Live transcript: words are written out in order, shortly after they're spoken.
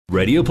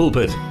Radio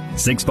Pulpit,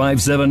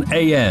 657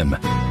 AM.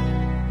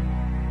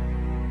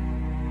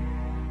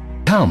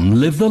 Come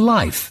live the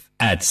life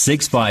at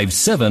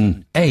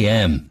 657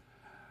 AM.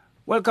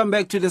 Welcome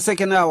back to the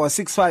second hour,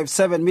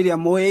 657 Media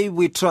Moe.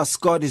 We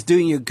trust God is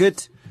doing you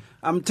good.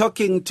 I'm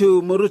talking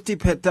to Moruti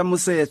Pheta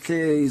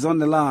Mosehle. He's on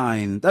the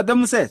line. Tata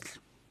Mosehle.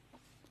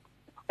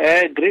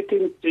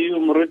 Greetings to you,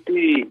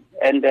 Moruti,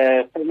 and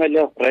the family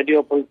of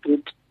Radio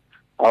Pulpit.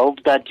 I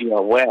hope that you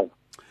are well.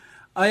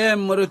 I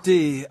am,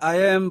 Moruti. I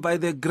am, by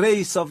the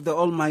grace of the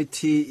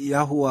Almighty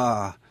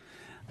Yahuwah.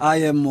 I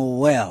am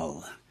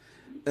well.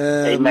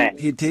 Amen.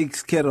 He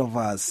takes care of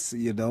us,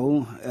 you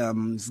know.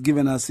 He's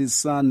given us His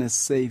Son as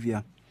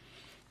Savior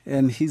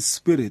and His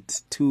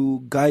Spirit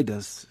to guide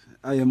us.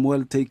 I am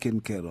well taken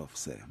care of,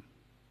 sir.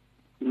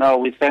 No,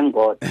 we thank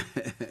God.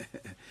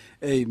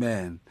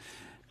 Amen.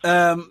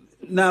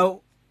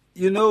 Now,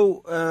 you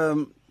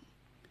know,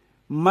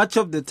 much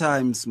of the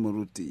times,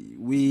 Moruti,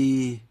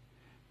 we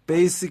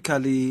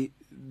basically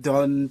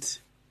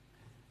don't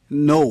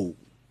know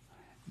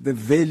the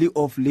value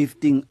of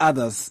lifting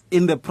others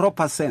in the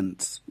proper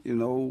sense. You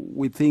know,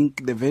 we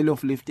think the value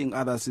of lifting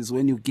others is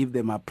when you give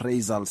them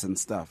appraisals and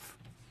stuff.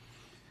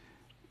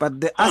 But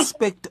the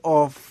aspect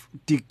of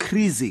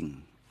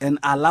decreasing and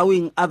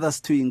allowing others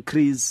to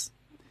increase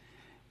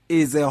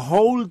is a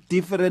whole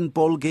different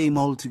ball game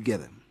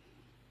altogether.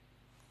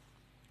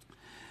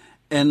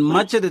 And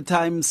much of the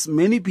times,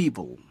 many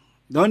people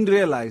don't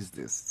realize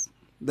this,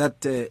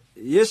 that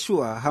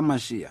Yeshua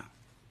HaMashiach,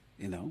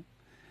 you know,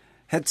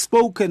 had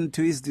spoken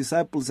to his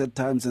disciples at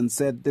times and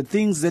said, the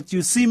things that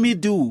you see me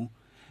do,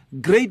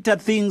 greater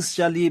things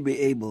shall ye be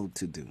able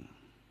to do.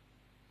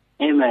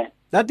 Amen.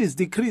 That is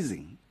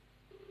decreasing,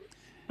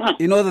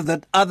 in order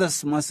that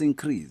others must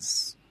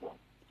increase.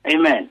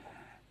 Amen.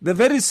 The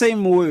very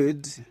same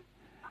word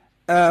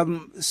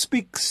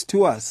speaks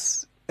to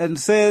us and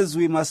says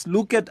we must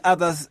look at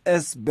others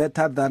as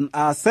better than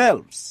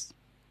ourselves.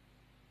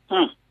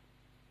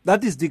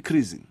 That is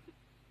decreasing.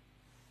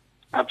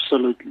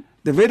 Absolutely.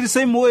 The very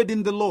same word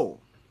in the law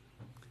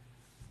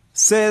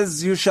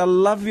says you shall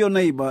love your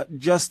neighbor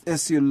just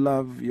as you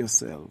love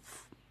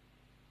yourself.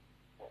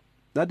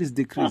 That is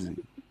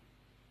decreasing.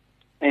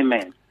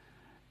 Amen.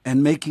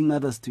 And making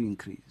others to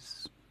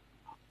increase.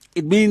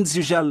 It means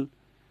you shall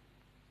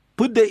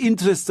put the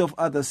interests of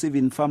others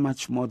even far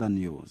much more than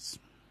yours.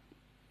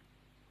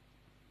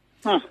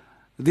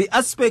 The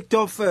aspect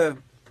of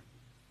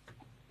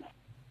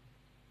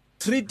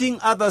treating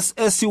others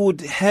as you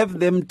would have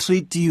them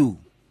treat you.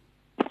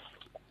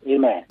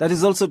 Amen. That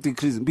is also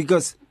decreasing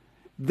because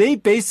they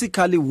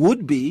basically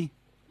would be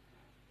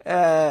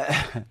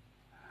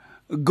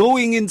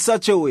going in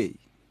such a way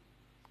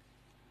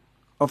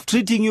of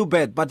treating you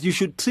bad, but you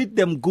should treat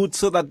them good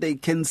so that they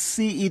can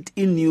see it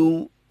in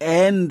you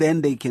and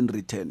then they can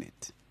return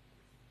it.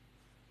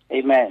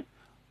 Amen.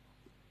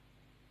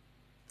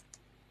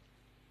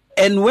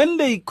 And when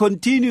they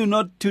continue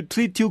not to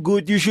treat you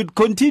good, you should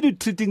continue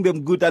treating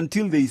them good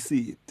until they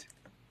see it.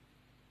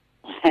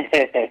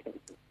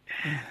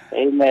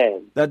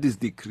 Amen. That is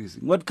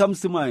decreasing. What comes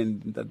to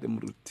mind, Tata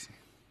Moruti?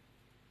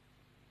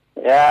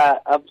 Yeah,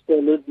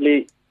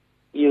 absolutely.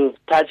 You've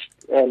touched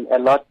a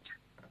lot.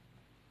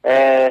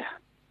 The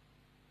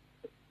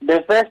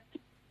first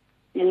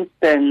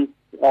instance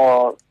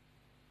or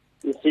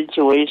the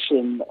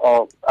situation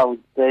of, I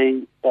would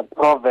say, the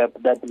proverb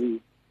that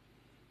we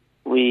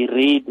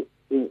read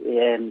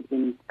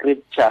in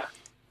scripture,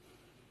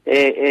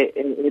 the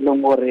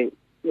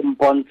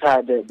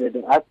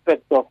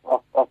aspect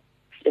of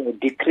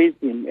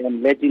decreasing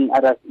and letting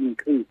others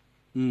increase.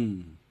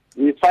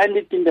 We find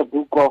it in the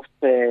book of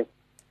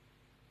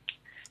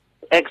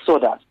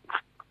Exodus,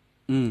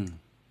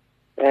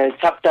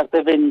 chapter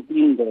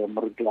 17,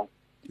 Murugla.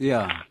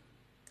 Yeah.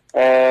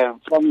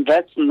 From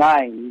verse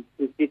 9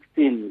 to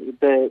 16,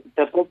 the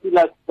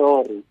popular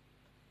story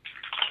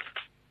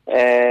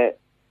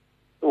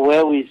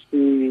where we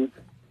see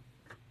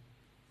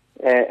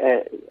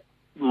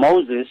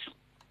Moses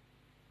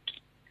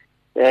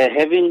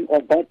having a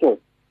battle.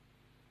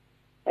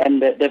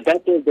 And the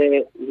battle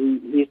there,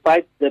 he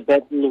fights the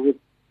battle with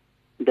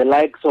the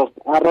likes of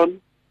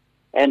Aaron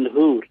and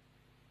Hur.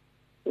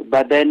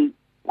 But then,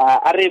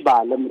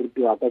 Areba,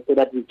 so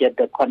that we get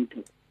the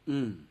context.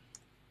 And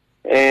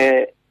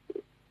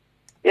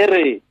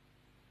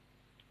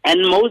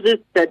Moses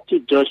said to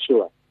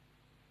Joshua,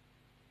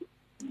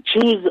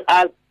 choose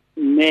us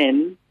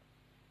men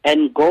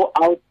and go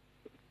out,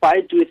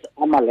 fight with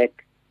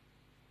Amalek.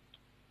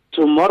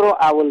 Tomorrow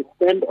I will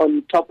stand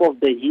on top of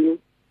the hill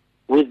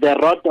with the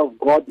rod of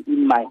God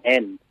in my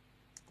hand.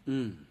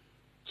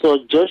 So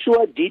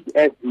Joshua did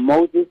as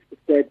Moses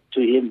said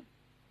to him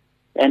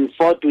and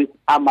fought with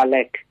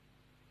Amalek.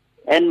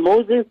 And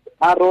Moses,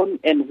 Aaron,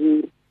 and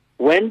Hur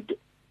went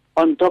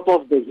on top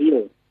of the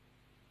hill.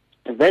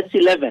 Verse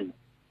 11.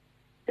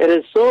 It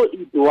is so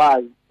it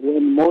was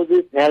when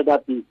Moses held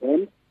up his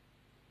hand,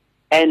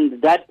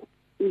 and that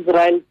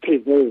Israel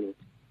prevailed.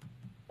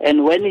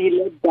 And when he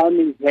let down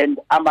his hand,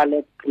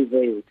 Amalek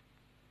prevailed.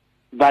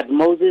 But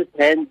Moses'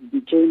 hands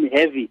became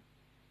heavy,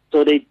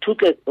 So they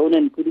took a stone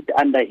and put it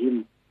under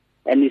him,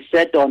 and he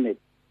sat on it.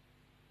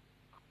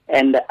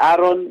 And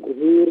Aaron,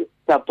 who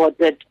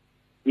supported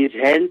his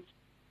hands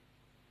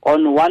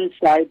on one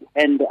side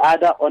and the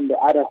other on the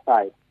other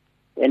side,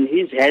 and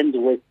his hands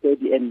were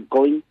steady and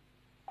going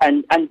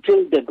and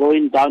until the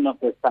going down of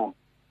the sun.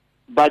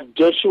 But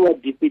Joshua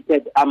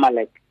defeated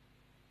Amalek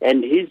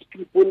and his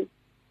people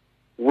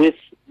with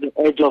the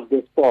edge of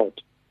the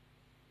sword.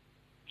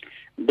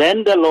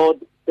 Then the Lord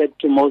said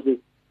to Moses,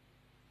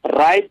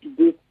 "Write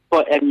this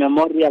for a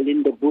memorial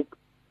in the book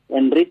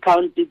and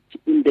recount it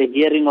in the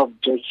hearing of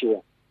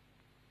Joshua,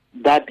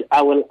 that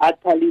I will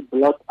utterly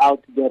blot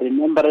out the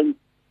remembrance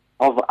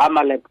of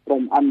Amalek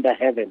from under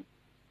heaven."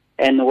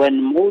 And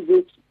when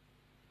Moses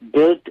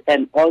built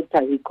an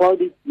altar, he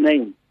called its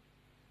name,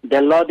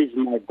 "The Lord is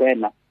my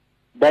banner."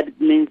 That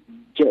means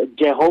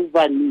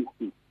Jehovah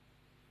Nissi.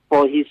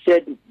 For he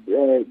said,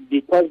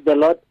 because the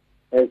Lord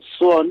has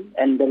sworn,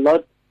 and the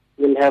Lord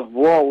will have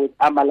war with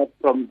Amalek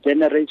from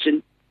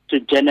generation to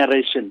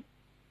generation.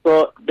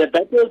 So the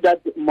battle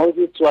that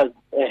Moses was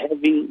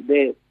having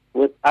there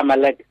with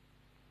Amalek,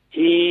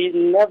 he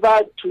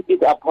never took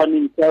it upon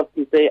himself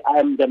to say, "I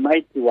am the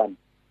mighty one."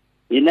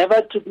 He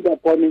never took it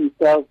upon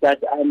himself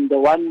that I'm the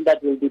one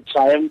that will be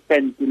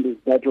triumphant in this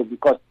battle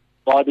because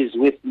God is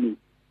with me.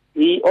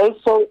 He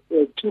also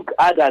took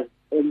others,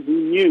 and he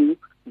knew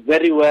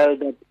very well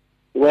that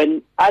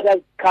when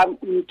others come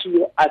into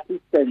your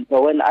assistance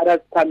or when others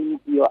come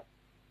into your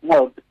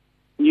help,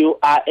 you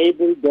are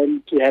able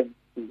then to have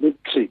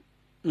victory.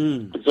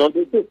 So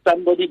this is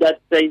somebody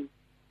that says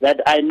that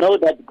I know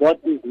that God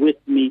is with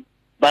me,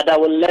 but I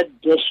will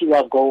let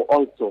Joshua go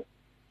also.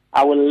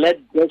 I will let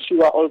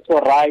Joshua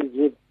also rise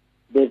with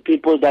the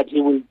people that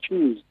he will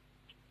choose.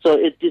 So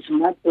it is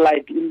much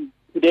like in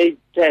today's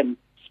term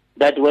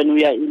that when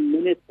we are in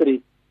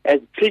ministry as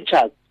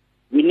preachers,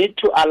 we need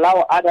to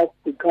allow others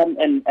to come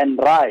and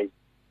rise.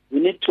 We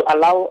need to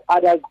allow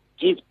other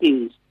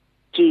giftings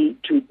to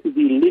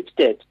be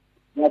lifted,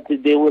 that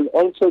they will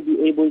also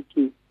be able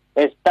to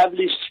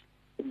establish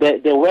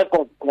the work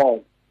of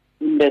God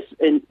in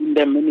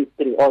the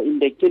ministry or in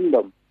the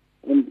kingdom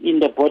and in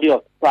the body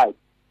of Christ.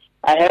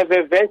 I have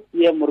a verse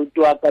here,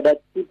 Murutuaka,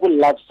 that people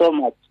love so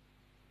much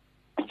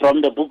from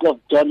the book of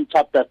John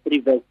chapter 3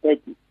 verse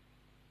 30.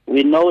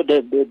 We know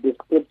the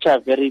scripture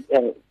very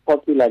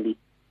popularly.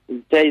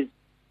 It says,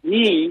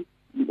 he,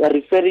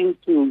 referring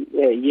to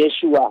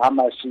Yeshua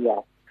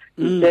HaMashiach,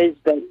 it says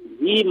that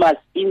he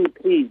must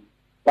increase,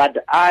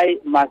 but I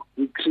must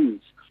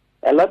decrease.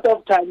 A lot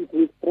of times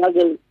we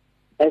struggle,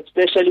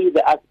 especially with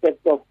the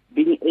aspect of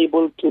being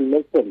able to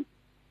listen.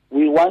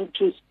 We want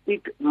to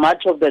speak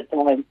much of the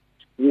time.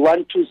 We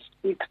want to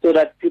speak so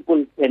that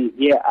people can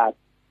hear us.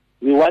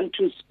 We want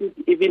to speak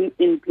even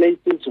in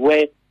places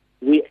where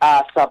we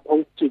are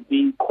supposed to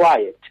be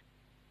quiet,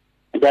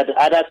 that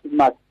others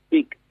must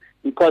speak,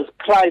 because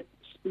Christ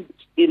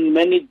speaks in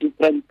many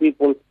different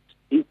people.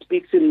 He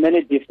speaks in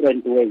many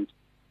different ways.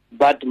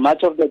 But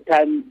much of the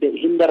time, the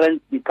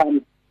hindrance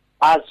becomes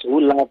us who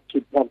love to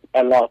talk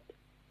a lot,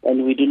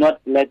 and we do not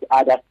let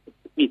others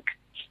speak.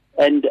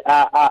 And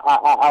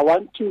I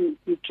want to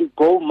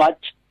go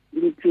much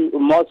into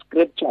more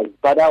scriptures,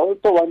 but I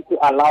also want to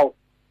allow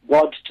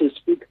God to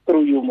speak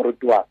through you,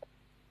 Murutwa.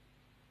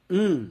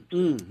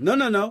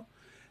 No.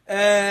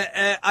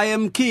 I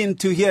am keen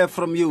to hear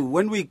from you.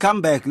 When we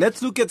come back,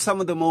 let's look at some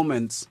of the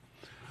moments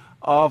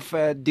of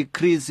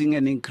decreasing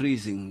and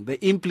increasing, the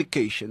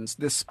implications,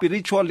 the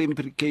spiritual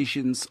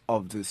implications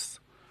of this.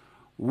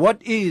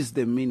 What is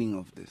the meaning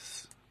of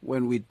this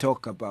when we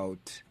talk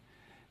about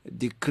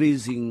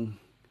decreasing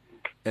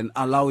and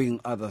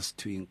allowing others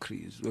to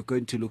increase? We're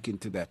going to look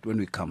into that when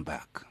we come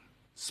back.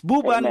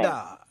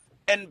 Sbubanda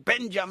and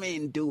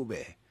Benjamin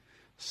Dube,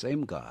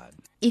 same God.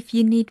 If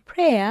you need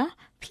prayer,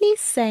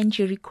 please send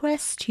your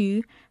request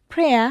to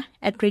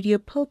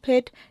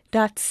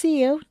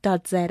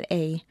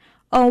prayer@radiopulpit.co.za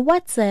or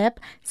WhatsApp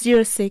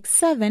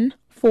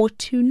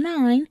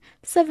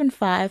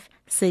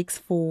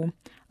 067-429-7564,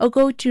 or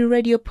go to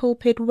Radio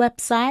Pulpit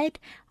website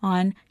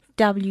on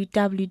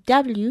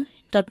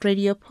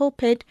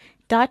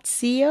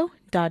www.radiopulpit.co.za.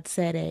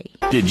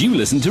 Did you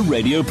listen to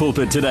Radio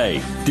Pulpit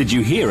today? Did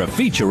you hear a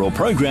feature or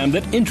program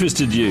that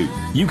interested you?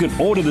 You can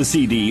order the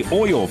CD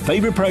or your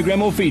favorite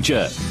program or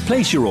feature.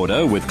 Place your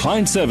order with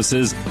client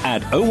services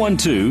at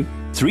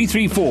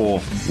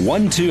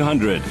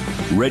 012-334-1200.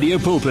 Radio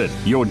Pulpit,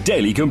 your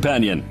daily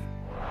companion.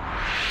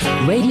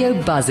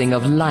 Radio buzzing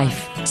of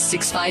life,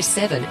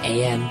 657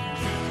 AM.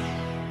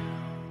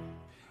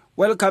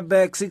 Welcome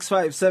back,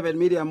 657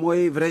 Medium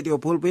Wave Radio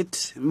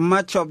Pulpit.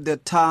 Much of the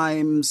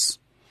times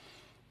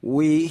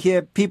we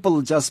hear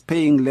people just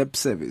paying lip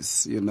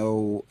service,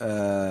 of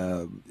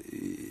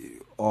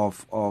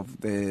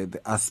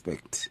the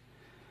aspect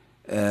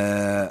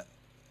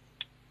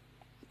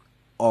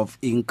of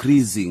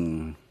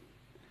increasing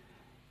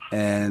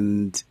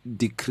and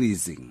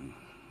decreasing,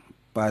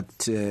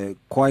 but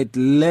quite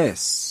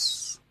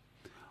less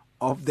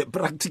of the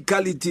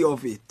practicality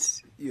of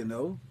it,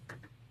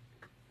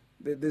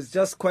 There's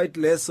just quite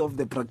less of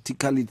the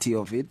practicality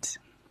of it.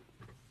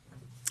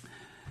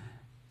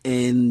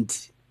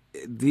 And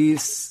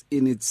this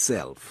in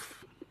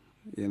itself,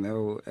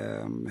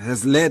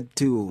 has led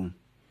to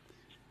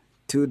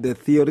the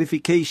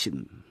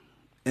theorification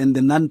and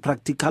the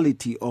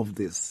non-practicality of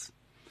this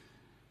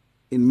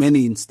in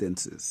many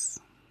instances.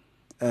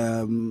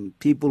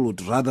 People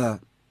would rather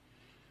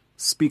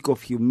speak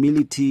of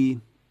humility,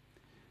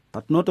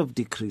 but not of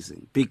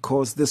decreasing,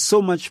 because there's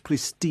so much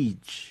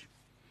prestige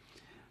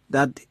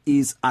that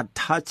is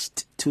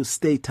attached to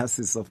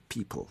statuses of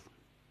people.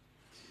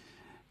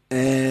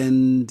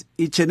 And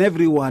each and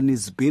every one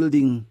is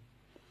building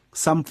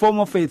some form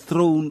of a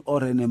throne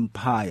or an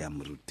empire,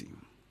 Mruti.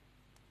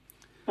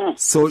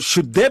 So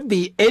should there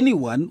be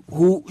anyone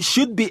who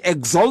should be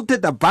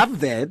exalted above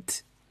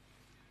that,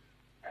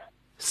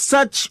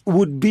 such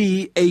would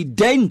be a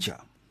danger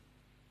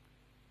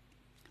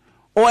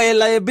or a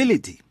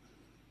liability.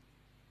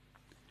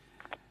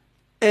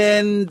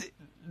 And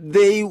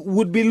they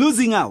would be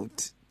losing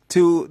out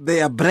to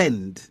their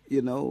brand,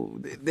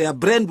 their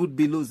brand would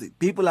be losing.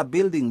 People are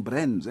building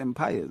brands,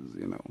 empires,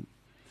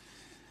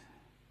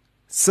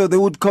 So they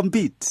would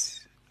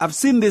compete. I've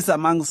seen this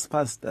amongst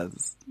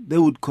pastors. They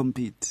would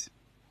compete.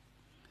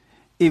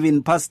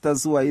 Even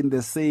pastors who are in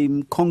the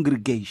same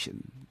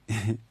congregation.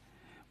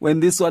 When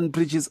this one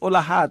preaches,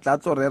 Olahat,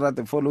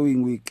 the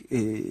following week,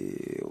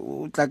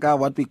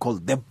 what we call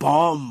the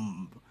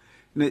bomb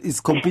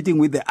is competing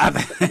with the other.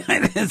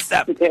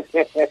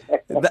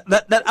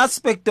 that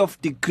aspect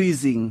of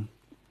decreasing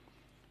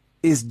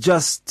is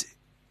just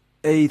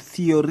a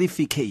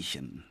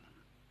theorification,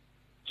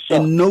 a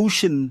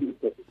notion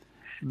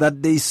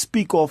that they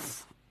speak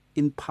of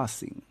in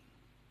passing.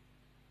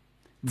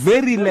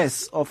 Very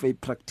less of a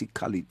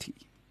practicality.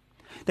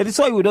 That is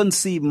why we don't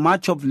see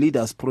much of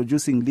leaders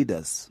producing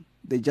leaders.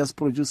 They just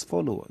produce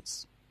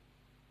followers.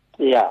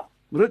 Yeah.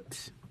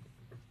 Ruth,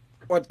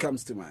 what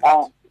comes to mind?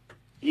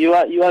 You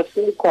are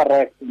so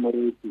correct,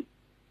 Moruti.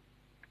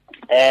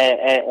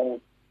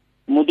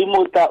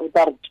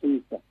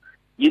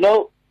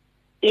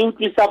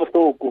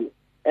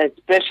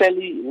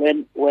 Especially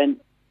when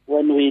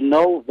we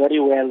know very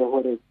well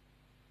what is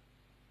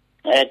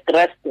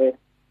trusted,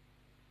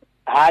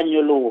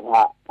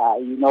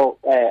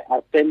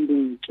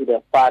 ascending to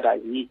the Father,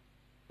 he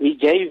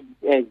gave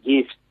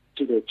gifts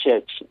to the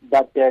church.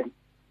 But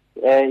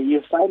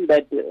you find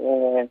that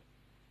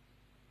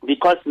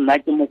because the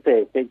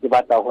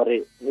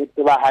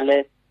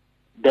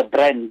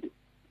brand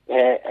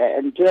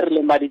and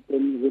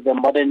with the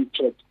modern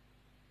church,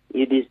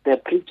 it is the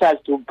preachers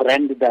who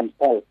brand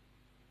themselves.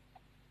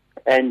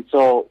 And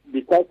so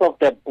because of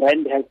the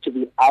brand has to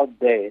be out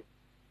there,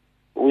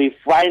 we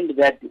find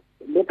that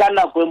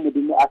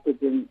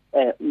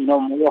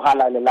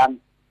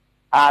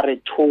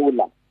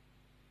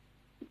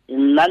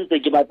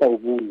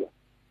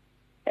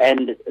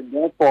and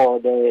therefore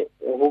the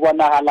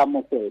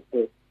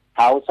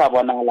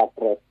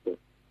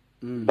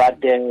but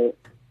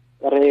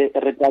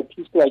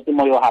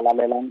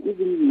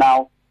even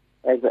now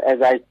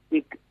as I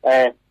speak,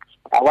 I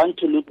want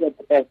to look at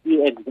a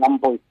few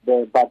examples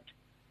there, but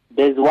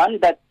there's one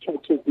that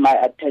catches my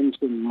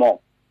attention more.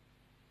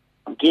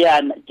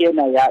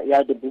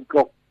 The book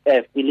of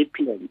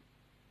Philippians,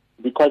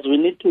 because we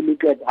need to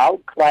look at how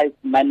Christ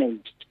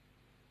managed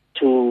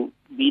to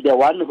be the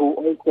one who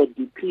also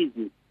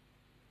decreases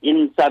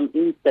in some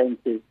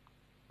instances,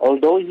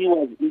 although he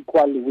was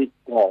equal with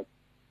God.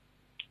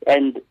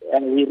 And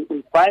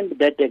we find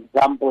that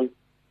example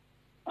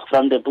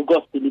from the book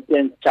of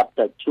Philippians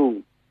chapter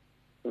 2,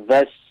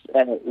 verse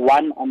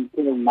 1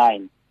 until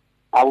 9.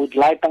 I would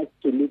like us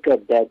to look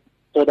at that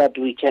so that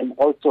we can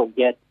also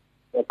get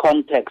the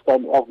context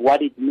of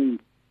what it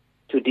means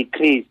to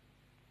decrease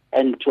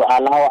and to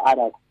allow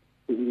others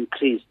to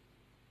increase.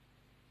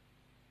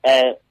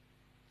 The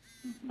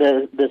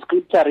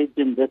scripture reads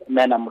in this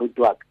manner,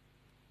 Mrudwak.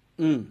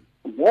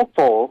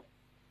 Therefore,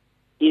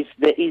 if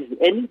there is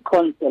any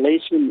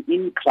consolation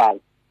in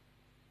Christ,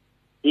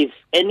 if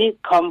any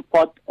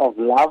comfort of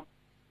love,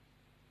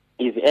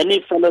 if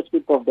any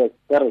fellowship of the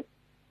Spirit,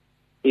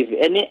 if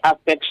any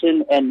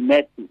affection and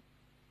mercy,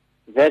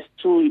 verse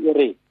 2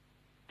 reads,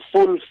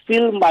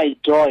 fulfill my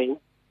joy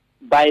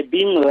by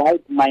being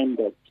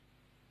like-minded,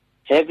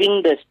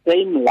 having the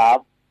same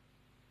love,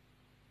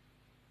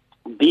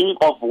 being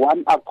of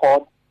one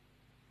accord,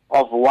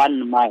 of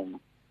one mind.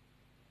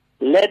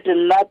 Let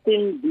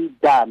nothing be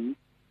done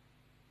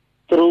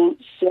through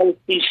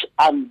selfish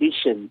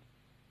ambition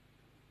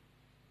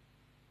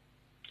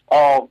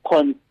or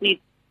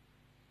conceit,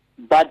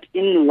 but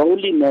in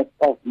lowliness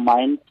of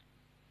mind,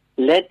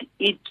 let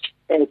each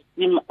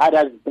esteem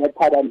others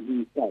better than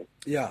himself.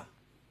 Yeah.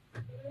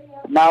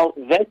 Now,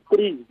 verse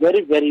 3 is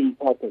very, very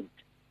important.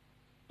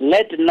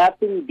 Let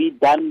nothing be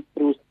done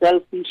through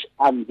selfish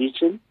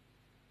ambition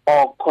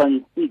or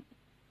conceit.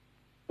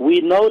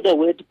 We know the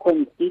word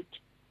conceit.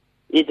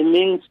 It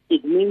means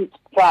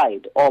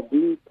pride or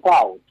being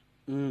proud,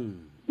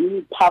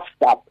 being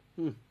puffed up.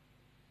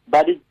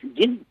 But it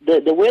gives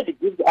the word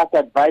gives us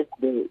advice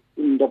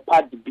in the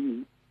part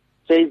B,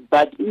 says,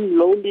 but in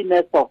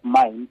lowliness of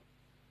mind,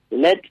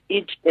 let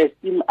each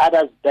esteem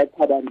others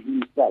better than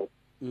himself.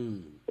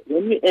 When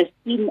you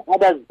esteem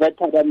others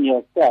better than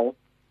yourself,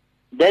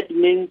 that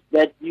means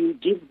that you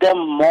give them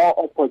more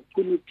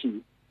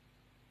opportunity,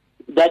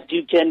 that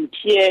you can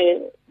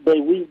hear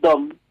the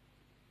wisdom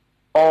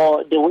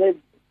or the words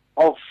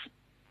of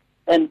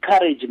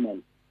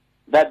encouragement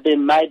that they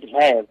might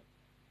have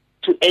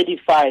to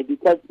edify,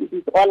 because it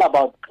is all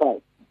about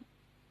Christ.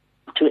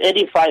 To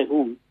edify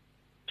who?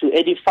 To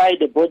edify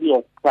the body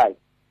of Christ.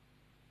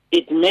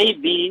 It may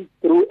be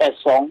through a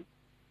song,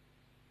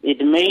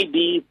 it may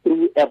be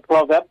through a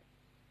proverb,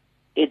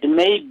 it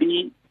may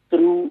be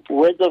through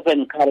words of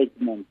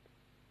encouragement,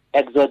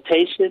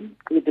 exhortation,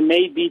 it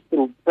may be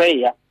through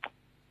prayer,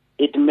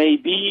 it may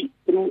be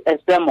through a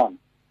sermon.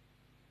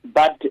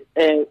 But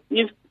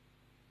if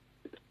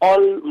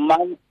all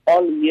month,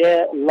 all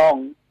year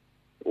long,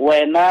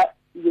 when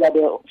you are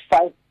the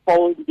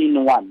fivefold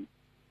in one,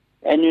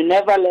 and you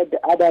never let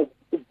others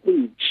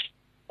preach,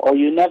 or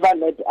you never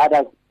let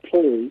others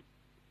pray,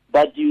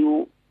 but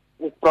you,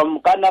 from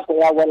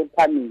Kanako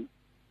welcoming,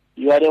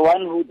 you are the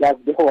one who does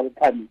the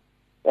welcoming.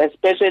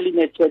 Especially in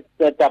a church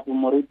setup,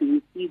 Moruti,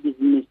 we see this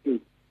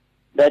mistake,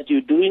 that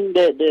you're doing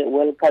the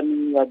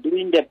welcoming, you are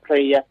doing the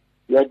prayer,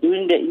 you are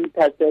doing the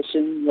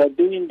intercession, you are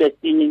doing the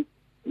singing,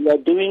 you are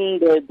doing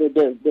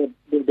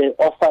the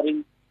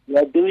offering, you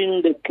are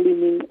doing the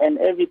cleaning and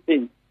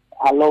everything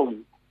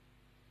alone.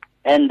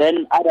 And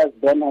then others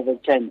don't have a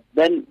chance.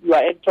 Then you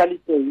are actually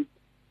saying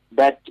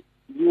that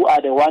you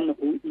are the one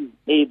who is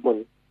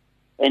able,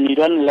 and you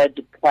don't let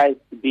Christ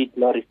be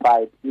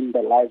glorified in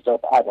the lives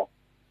of others.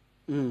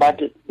 But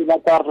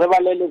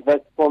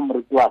verse from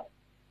it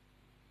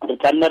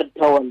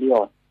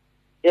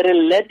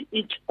will let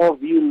each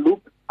of you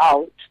look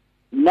out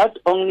not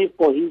only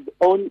for his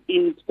own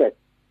interest,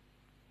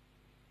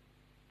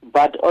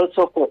 but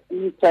also for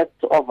interest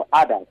of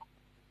others.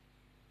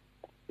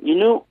 You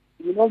know,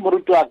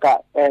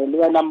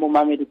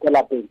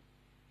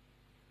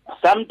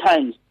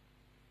 sometimes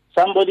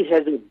somebody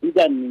has a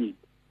bigger need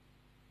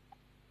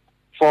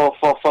for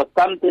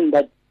something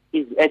that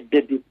is at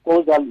the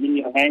disposal in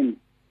your hands.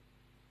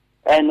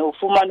 And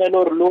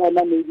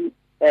maybe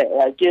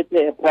I get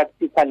a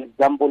practical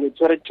example, it's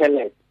very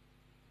challenging.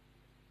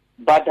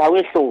 But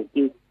however,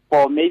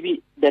 for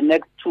maybe the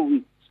next 2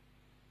 weeks,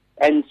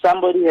 and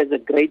somebody has a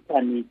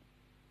greater need,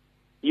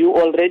 you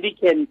already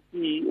can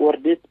see where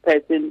this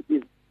person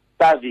is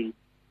starving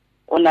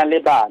on a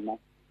lebana.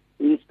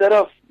 Instead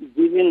of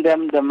giving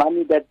them the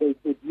money that they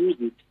could use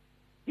it,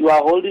 you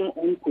are holding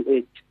on to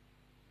it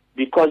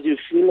because you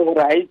feel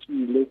right.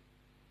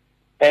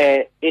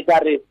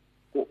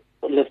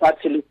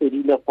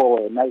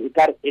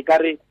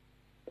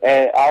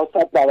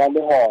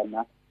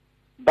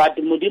 But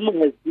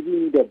Mudimu has given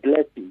you the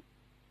blessing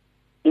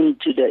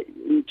into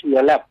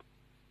your lap,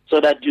 so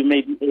that you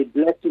may be a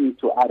blessing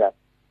to others.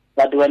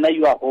 But when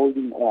you are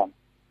holding on.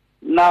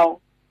 Now,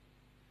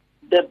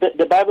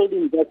 the Bible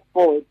in verse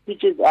 4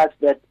 teaches us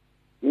that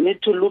we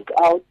need to look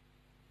out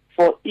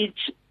for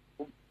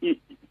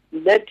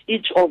let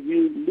each of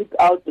you look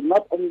out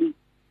not only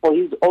for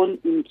his own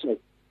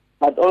interest,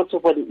 but also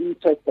for the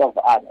interest of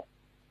others.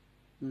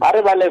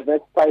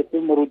 Verse 5,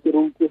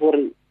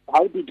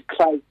 how did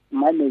Christ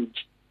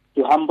manage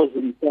to humble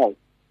himself?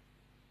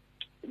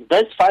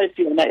 Verse 5,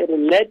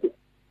 let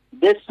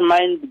this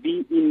mind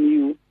be in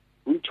you,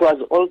 which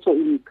was also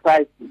in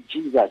Christ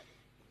Jesus.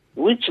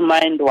 Which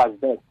mind was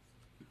that?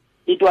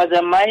 It was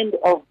a mind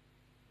of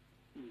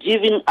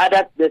giving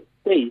others the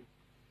space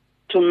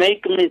to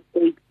make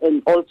mistakes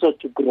and also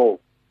to grow,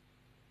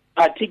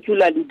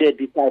 particularly the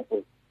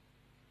disciples.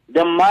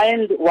 The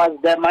mind was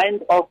the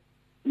mind of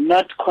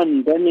not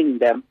condemning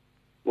them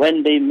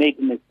when they make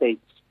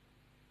mistakes.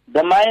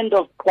 The mind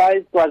of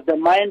Christ was the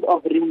mind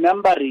of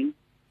remembering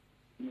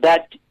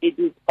that it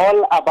is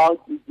all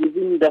about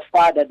giving the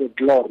Father the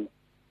glory.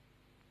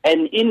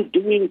 And in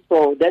doing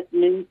so, that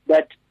means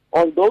that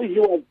although he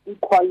was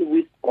equal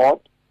with God,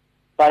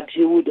 but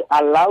he would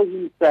allow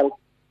himself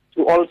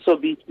to also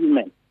be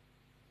human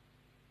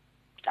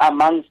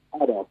amongst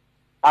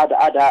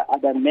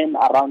other men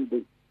around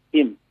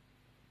him.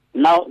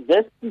 Now,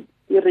 this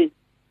Spirit,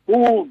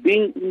 who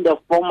being in the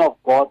form of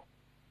God,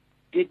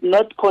 did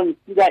not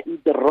consider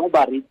it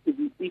robbery to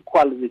be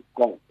equal with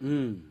God.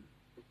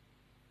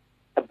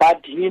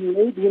 But he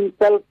made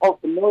himself of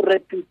no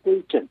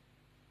reputation.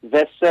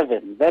 Verse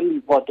 7, very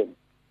important.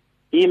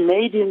 He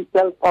made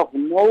himself of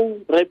no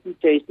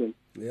reputation,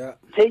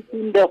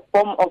 taking the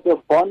form of a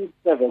bond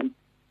servant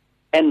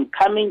and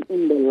coming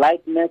in the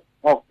likeness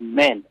of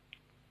men.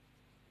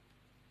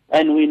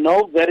 And we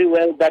know very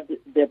well that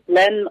the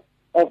plan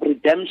of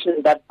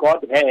redemption that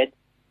God had,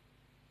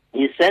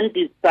 he sent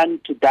his son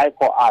to die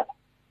for us.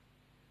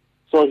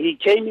 So he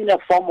came in the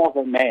form of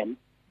a man,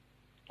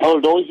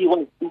 although he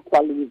was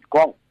equal with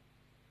God.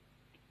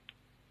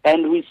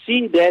 And we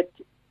see that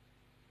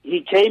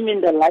he came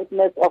in the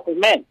likeness of a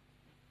man.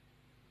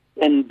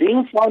 And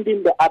being found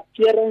in the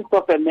appearance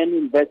of a man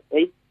in verse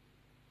 8,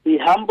 he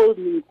humbled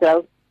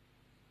himself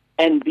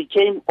and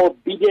became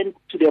obedient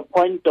to the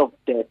point of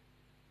death,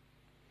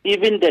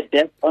 even the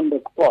death on the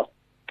cross.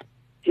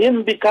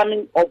 Him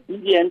becoming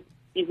obedient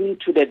even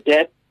to the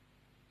death,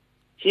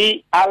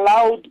 he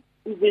allowed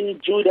even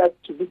Judas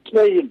to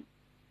betray him.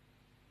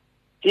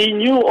 He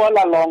knew all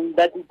along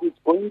that it was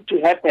going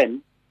to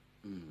happen.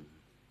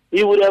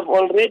 He would have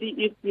already,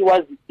 if he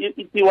was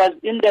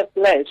in the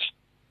flesh,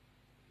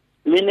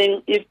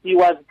 meaning if he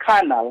was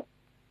carnal,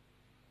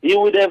 he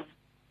would have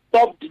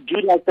stopped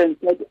Judas and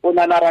said,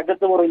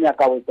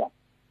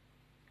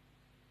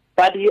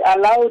 but he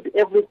allowed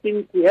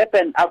everything to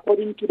happen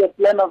according to the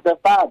plan of the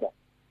Father.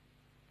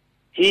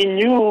 He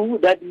knew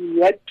that he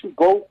had to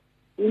go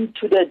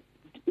into the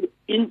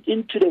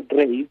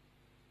grave,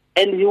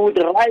 and he would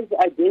rise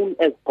again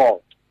as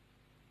God.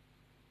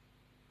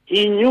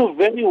 He knew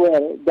very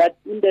well that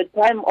in the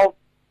time of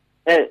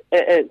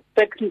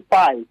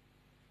sacrifice,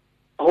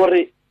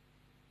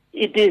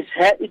 it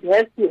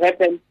has to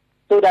happen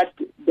so that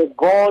the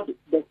God,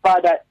 the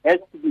Father, has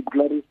to be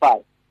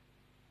glorified.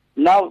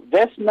 Now,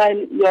 verse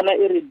 9,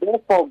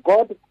 therefore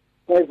God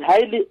has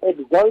highly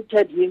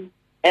exalted him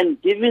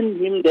and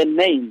given him the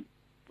name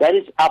that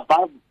is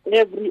above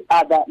every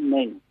other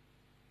name.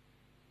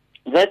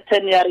 Verse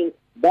 10,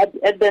 that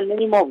at the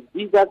name of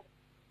Jesus,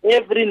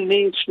 every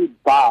knee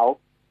should bow,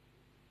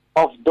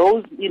 of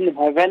those in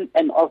heaven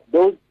and of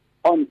those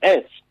on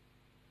earth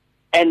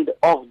and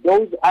of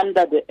those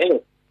under the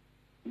earth,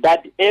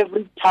 that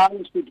every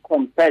tongue should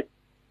confess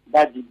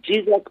that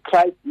Jesus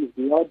Christ is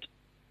Lord,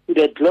 to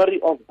the glory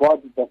of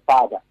God the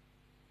Father.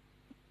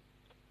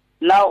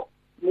 Now,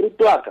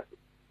 Murutuaka,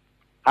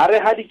 hare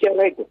hadi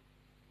kereke,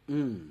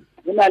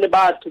 hona le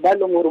batho ba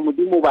leng hore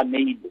Modimo ba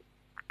neile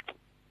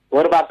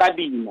hore ba ka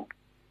bina.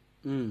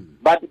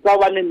 But ka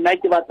bane nna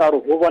ke batla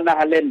hore ho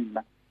bonagale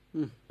nna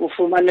o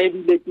fumane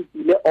ebile ke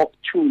tsile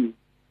opportune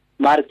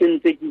mare ke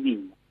ntse ke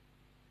bina.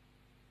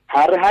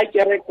 Hare ha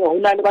kereke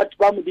hona le batho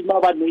ba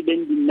Modimo ba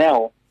neileng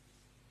dineo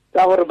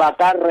ka hore ba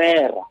ka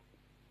rera,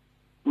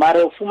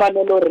 mare o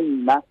fumane le hore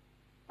nna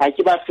ha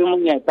ke ba fe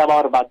monyetla ba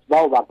hore batho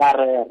bao ba ka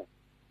rera.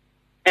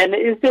 And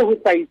e se ho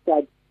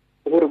saisa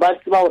hore ba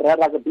se ba ho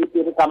rera ka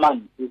betere ka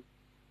mantswe,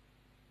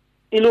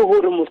 e le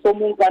hore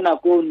mohlomong ka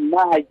nako nna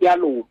ha ke a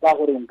loka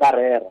hore nka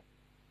rera.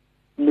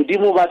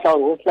 Modimo ba tla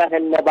ho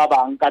hlahella ba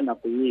bang ka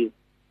nako eo,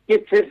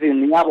 ke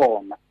season ya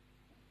bona,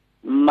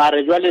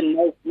 mare jwale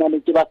nna o fumane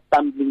ke ba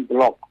stumbling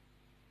block,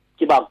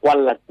 ke ba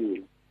kwalla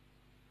tsela.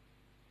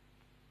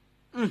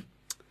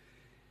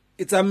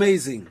 It's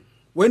amazing.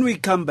 When we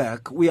come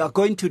back, we are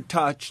going to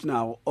touch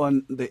now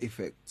on the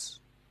effects.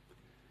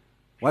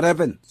 What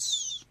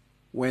happens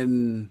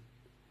when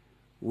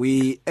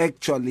we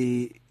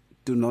actually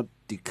do not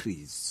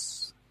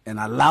decrease and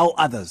allow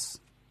others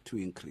to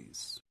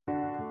increase?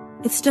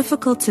 It's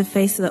difficult to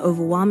face the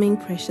overwhelming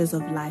pressures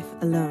of life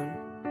alone.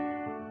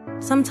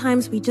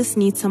 Sometimes we just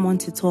need someone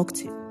to talk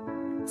to,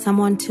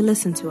 someone to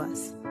listen to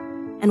us.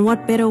 And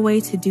what better way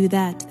to do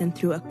that than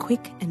through a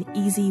quick and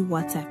easy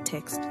WhatsApp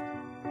text?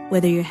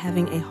 Whether you're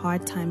having a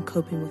hard time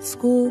coping with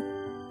school,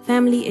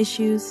 family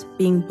issues,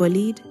 being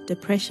bullied,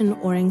 depression,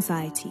 or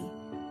anxiety,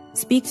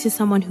 speak to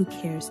someone who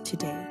cares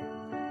today.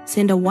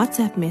 Send a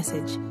WhatsApp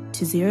message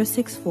to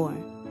 064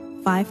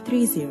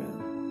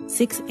 530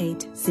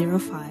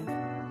 6805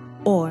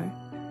 or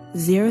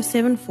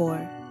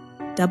 074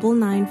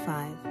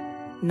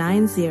 995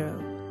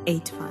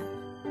 9085.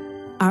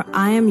 Our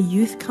I Am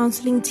Youth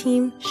Counseling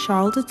team,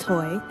 Charles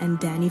DeToy and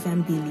Danny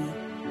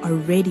Vambili, are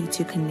ready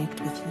to connect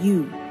with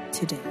you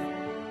today.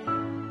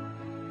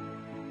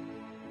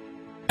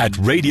 At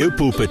Radio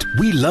Pulpit,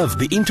 we love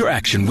the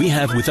interaction we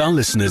have with our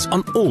listeners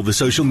on all the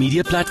social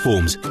media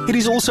platforms. It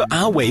is also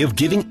our way of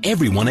giving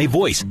everyone a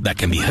voice that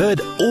can be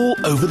heard all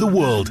over the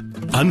world.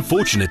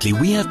 Unfortunately,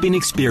 we have been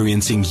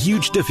experiencing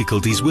huge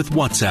difficulties with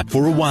WhatsApp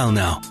for a while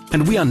now,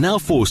 and we are now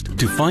forced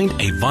to find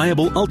a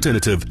viable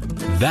alternative.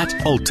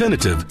 That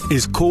alternative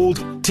is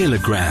called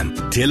Telegram.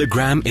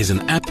 Telegram is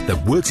an app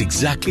that works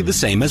exactly the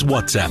same as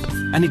WhatsApp,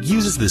 and it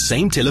uses the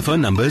same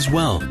telephone number as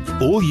well.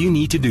 All you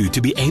need to do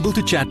to be able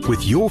to chat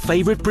with your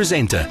favorite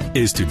presenter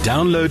is to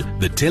download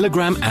the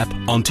Telegram app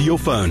onto your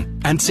phone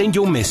and send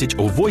your message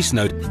or voice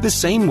note the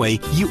same way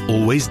you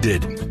always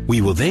did. We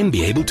will then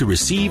be able to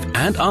receive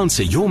and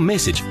answer your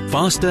message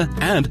faster,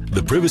 and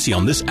the privacy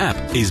on this app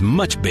is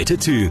much better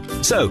too.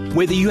 So,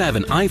 whether you have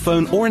an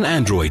iPhone or an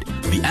Android,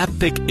 the app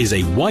pic is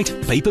a white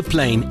paper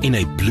plane in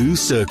a blue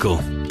circle.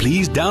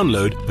 Please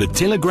download the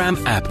Telegram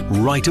app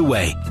right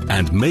away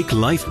and make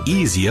life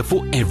easier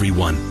for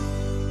everyone.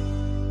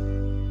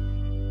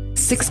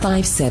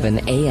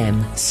 657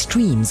 AM,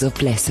 Streams of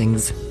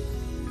Blessings.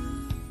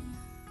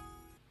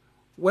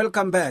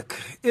 Welcome back.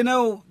 You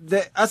know,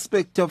 the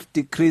aspect of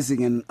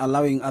decreasing and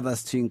allowing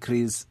others to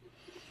increase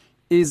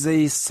is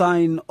a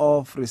sign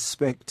of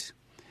respect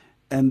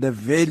and the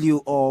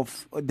valuing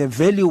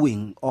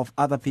of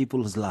other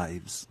people's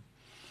lives.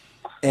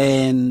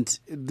 And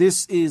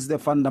this is the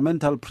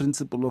fundamental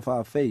principle of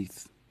our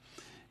faith,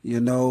 you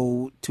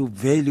know, to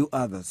value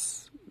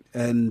others.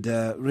 And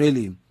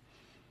really,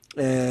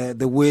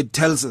 the word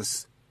tells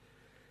us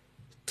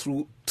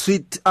to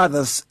treat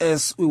others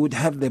as we would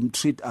have them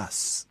treat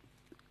us.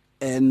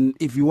 And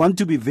if you want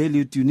to be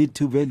valued, you need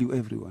to value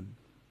everyone.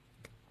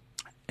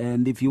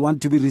 And if you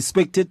want to be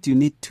respected, you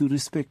need to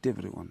respect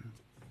everyone.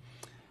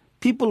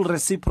 People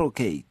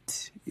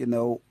reciprocate,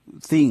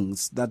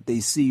 things that they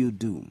see you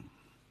do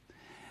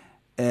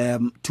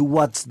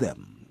towards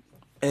them.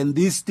 And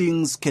these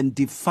things can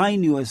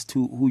define you as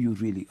to who you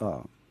really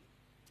are.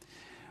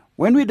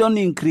 When we don't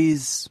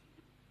decrease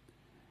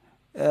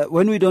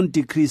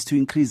to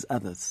increase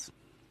others,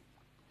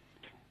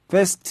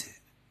 first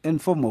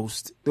and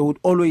foremost, there would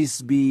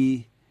always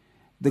be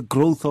the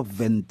growth of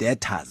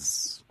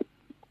vendettas.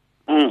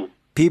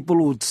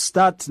 People would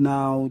start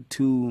now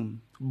to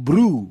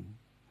brew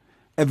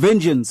a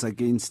vengeance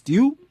against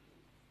you,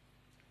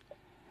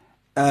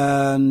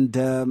 and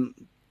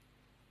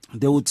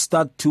they would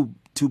start to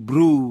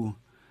brew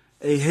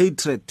a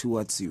hatred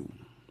towards you.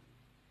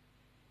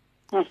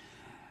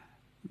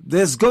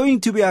 There's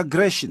going to be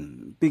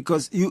aggression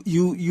because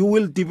you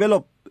will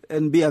develop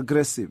and be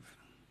aggressive.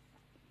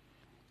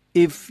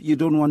 If you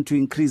don't want to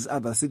increase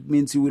others, it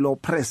means you will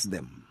oppress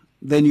them.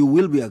 Then you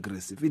will be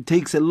aggressive. It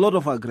takes a lot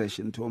of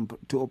aggression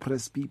to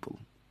oppress people.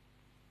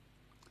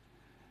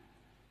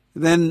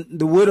 Then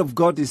the Word of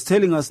God is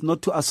telling us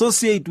not to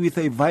associate with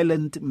a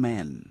violent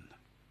man.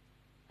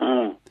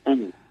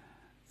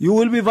 You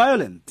will be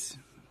violent.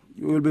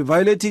 You will be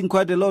violating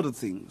quite a lot of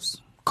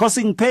things,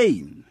 causing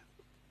pain.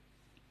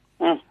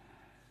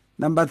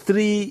 Number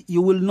 3,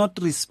 you will not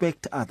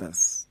respect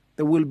others.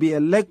 There will be a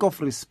lack of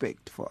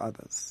respect for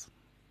others.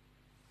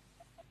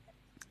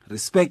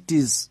 Respect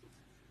is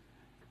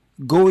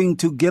going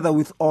together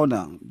with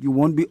honor. You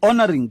won't be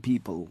honoring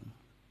people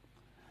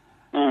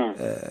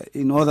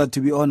in order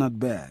to be honored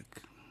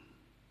back.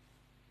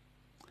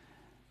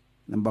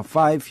 Number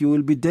 5, you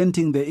will be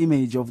denting the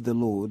image of the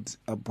Lord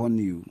upon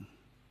you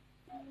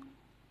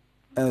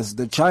as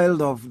the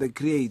child of the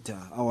Creator,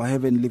 our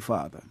Heavenly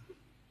Father,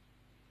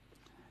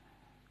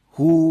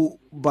 who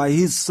by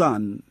His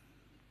Son,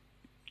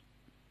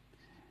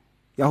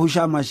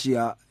 Yahushua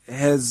Mashiach,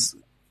 has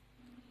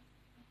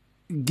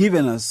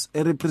given us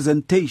a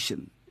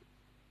representation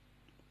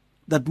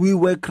that we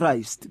were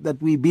Christ,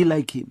 that we be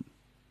like Him.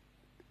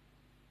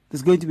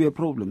 There's going to be a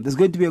problem. There's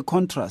going to be a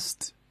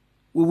contrast.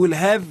 We will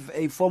have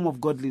a form of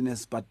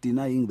godliness but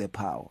denying the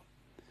power.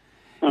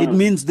 It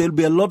means there'll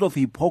be a lot of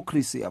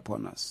hypocrisy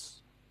upon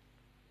us.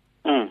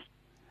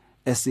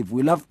 As if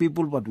we love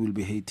people but we'll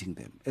be hating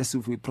them. As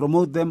if we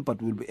promote them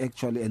but we'll be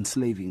actually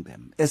enslaving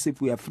them. As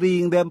if we are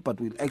freeing them but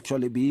we'll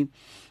actually be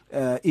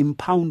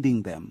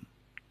impounding them.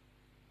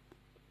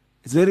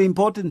 It's very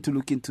important to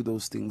look into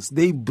those things.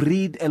 They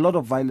breed a lot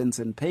of violence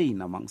and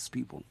pain amongst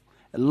people.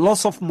 A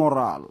loss of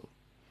morale.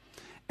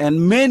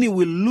 And many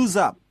will lose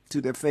up to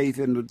the faith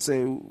and would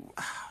say,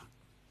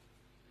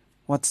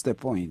 what's the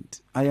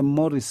point? I am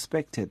more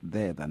respected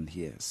there than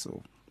here,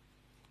 so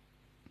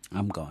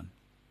I'm gone.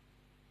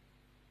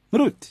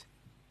 Mrut.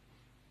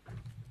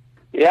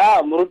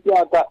 Yeah, Mrut,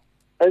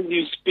 as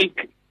you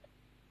speak,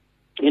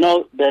 the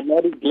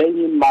Lord is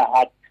laying in my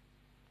heart.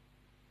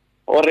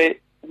 Or a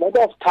lot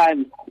of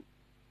times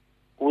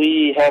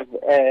we have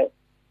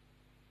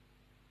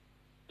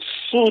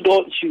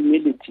pseudo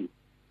humility.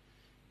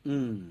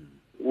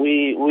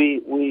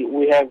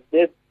 We have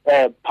this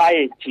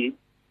piety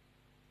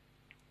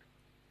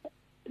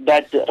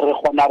that re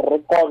khona re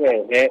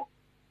kobege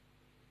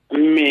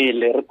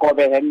mmele re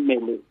kobege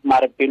mmele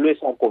mare pelo e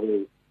sa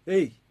kobege.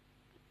 Re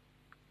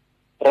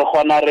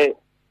khona re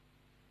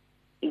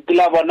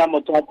itla bona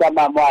motho a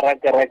tsamaya mo a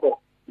rakereke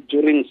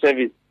during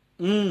service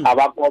a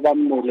ba koba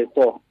mmele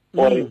so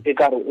gore e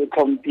ka re e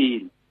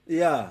tlhompile.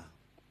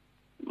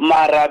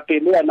 Mara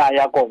pelo yana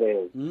ya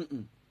kobege.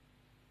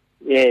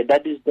 Yeah,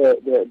 that is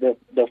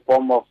the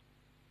form of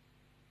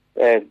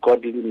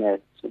godliness,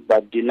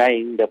 but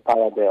denying the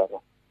power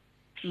thereof.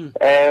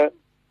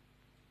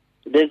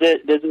 There's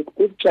a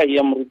scripture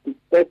here, 1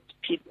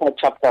 Peter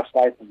chapter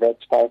 5, verse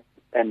 5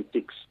 and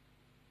 6.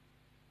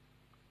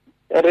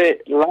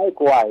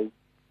 Likewise,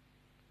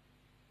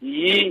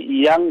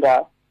 ye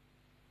younger,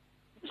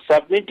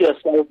 submit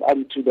yourself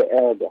unto the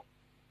elder.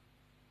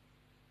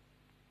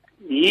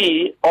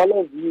 Ye, all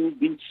of you,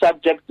 be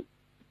subject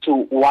to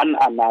one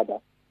another,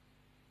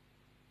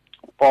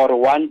 or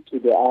one to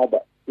the other,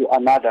 to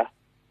another,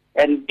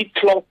 and be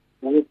clothed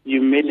with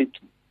humility.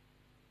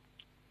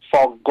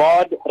 For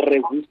God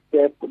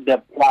resisteth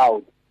the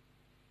proud,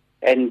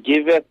 and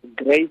giveth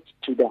grace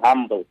to the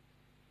humble.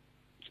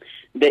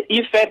 The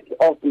effect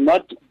of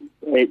not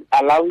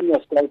allowing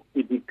yourself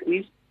to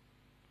decrease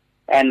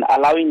and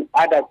allowing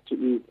others to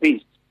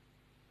increase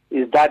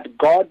is that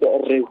God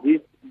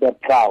resists the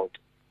proud,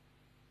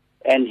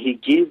 and He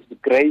gives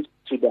grace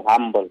to the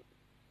humble.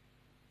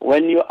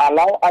 When you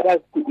allow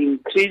others to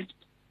increase,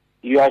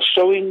 you are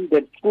showing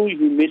the true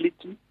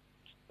humility,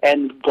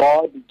 and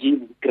God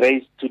gives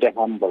grace to the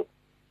humble.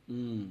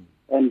 And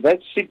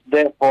verse 6,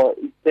 therefore,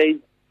 it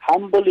says,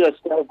 humble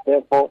yourself,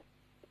 therefore,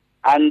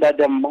 under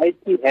the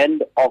mighty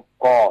hand of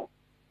God,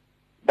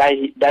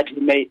 that He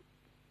may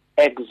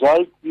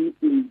exalt you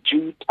in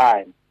due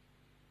time.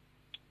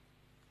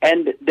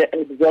 And the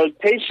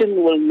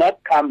exaltation will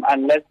not come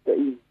unless there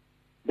is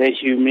the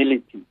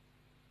humility.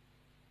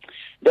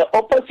 The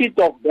opposite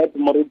of that,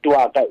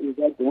 Morutuaka, is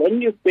that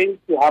when you fail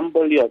to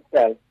humble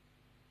yourself,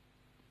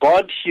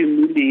 God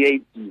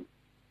humiliates you.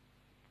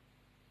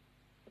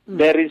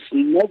 There is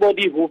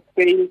nobody who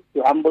fails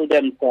to humble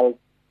themselves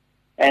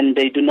and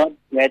they do not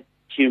get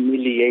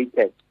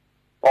humiliated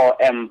or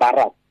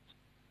embarrassed.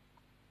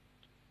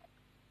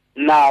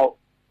 Now,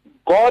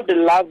 God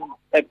loves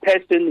a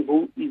person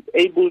who is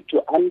able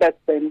to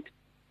understand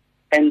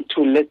and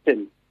to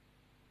listen.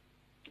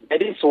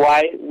 That is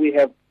why we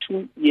have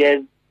 2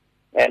 ears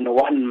and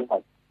 1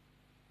 mouth.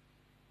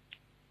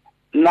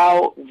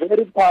 Now,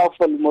 very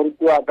powerful,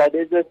 Morutuaka,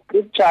 there's a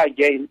scripture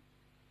again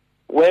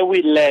where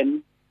we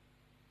learn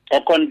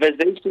a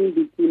conversation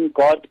between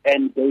God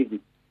and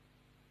David.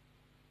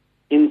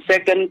 In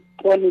 2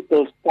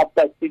 Chronicles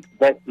chapter 6,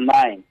 verse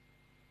 9.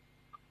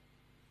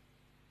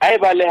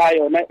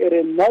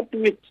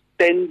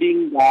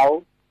 Notwithstanding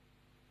thou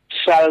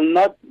shalt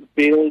not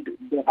build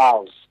the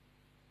house,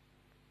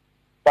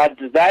 but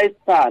thy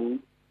son,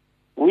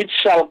 which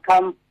shall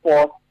come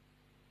forth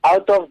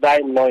out of thy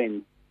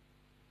loins,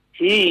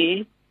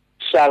 he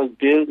shall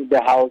build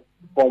the house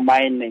for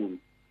my name.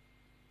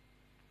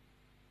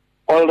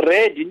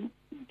 Already,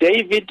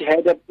 David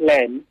had a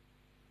plan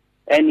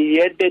and he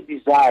had the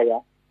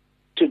desire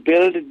to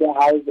build the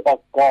house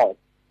of God.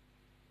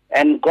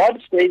 And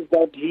God says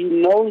that he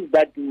knows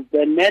that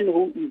the man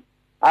who is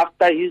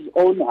after his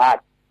own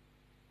heart,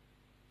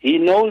 he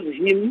knows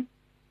him,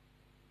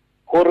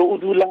 he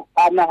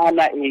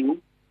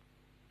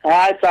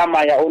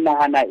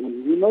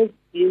knows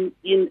him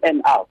in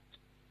and out.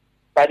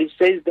 But he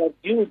says that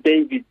you,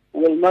 David,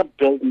 will not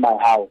build my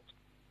house,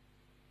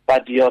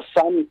 but your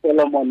son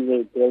Solomon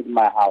will build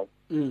my house.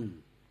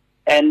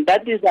 And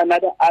that is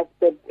another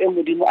aspect,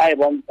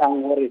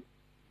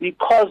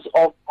 because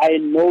of I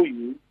know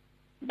you,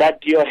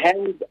 that your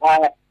hands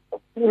are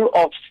full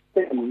of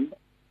sin,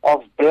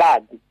 of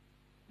blood,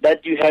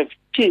 that you have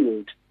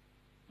killed.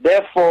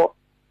 Therefore,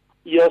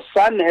 your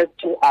son has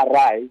to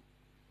arise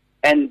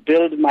and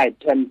build my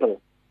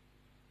temple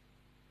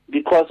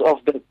because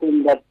of the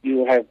sin that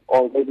you have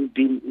already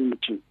been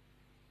into.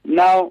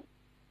 Now,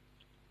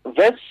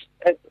 verse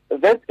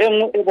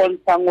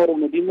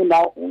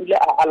now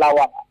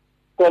allow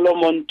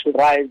Solomon to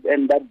rise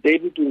and that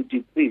David will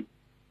decrease.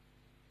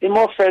 In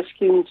 1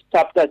 Kings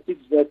chapter 6,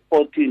 verse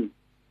 14,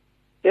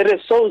 it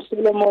is so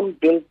Solomon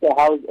built the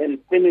house and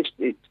finished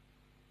it.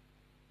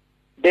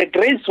 The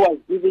grace was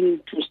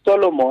given to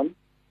Solomon,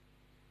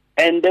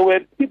 and there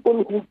were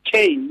people who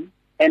came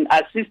and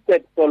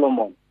assisted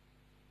Solomon.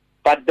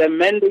 But the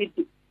mandate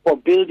for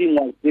building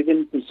was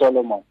given to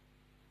Solomon.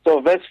 So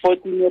verse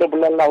 14,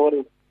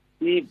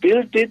 he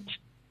built it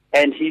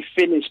and he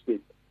finished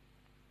it.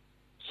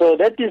 So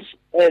that is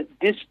a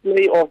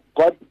display of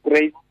God's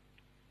grace,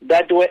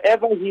 that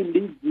wherever he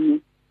leads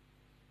you,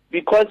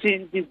 because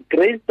it is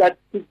grace that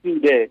puts you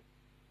there,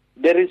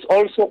 there is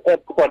also a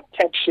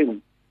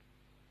protection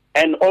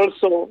and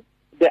also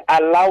the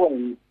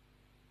allowance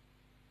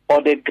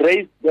or the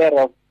grace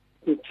thereof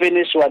to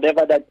finish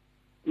whatever that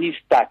he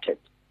started.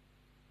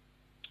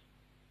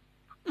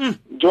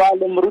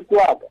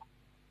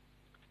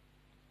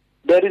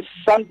 There is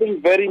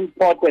something very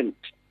important.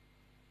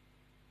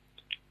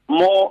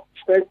 More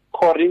 1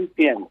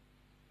 Corinthians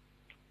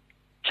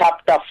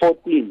chapter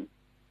 14,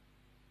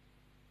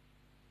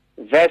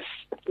 verse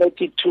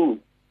 32.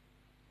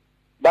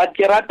 But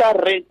Kirata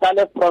read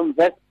from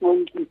verse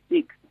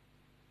 26,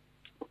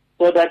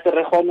 so that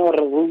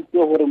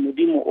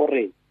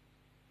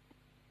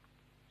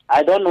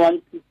I don't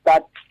want to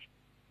start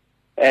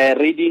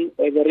reading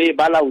every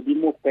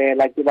balaudimo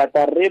like but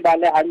a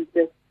rebale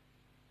ante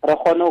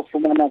rehono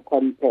fumana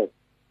context.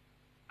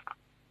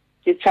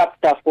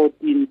 Chapter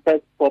 14,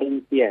 1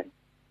 Corinthians.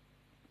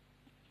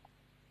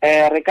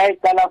 Rekai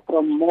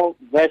from more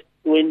verse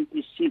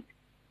 26.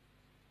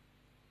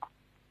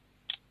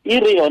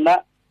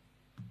 Iriona,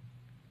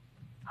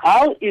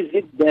 how is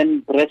it then,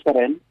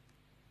 brethren,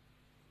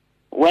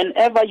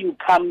 whenever you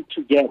come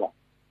together,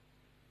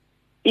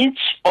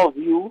 each of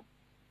you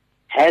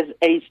has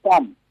a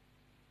psalm,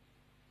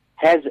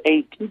 has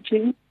a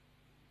teaching,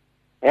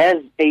 has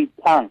a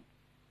tongue,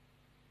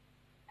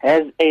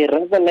 has a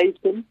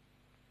revelation,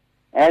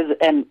 has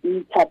an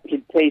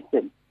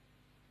interpretation.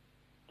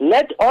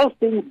 Let all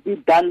things be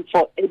done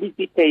for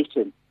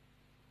edification.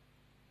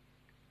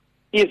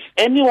 If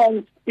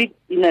anyone speaks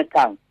in a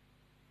tongue,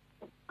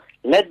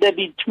 let there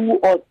be 2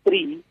 or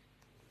 3,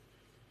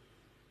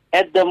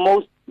 at the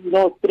most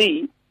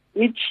 3,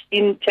 each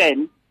in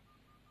turn,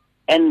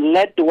 and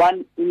let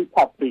one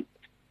interpret.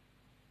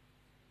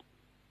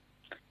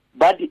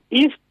 But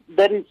if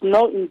there is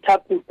no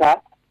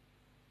interpreter,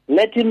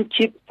 let him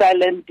keep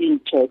silent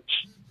in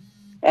church,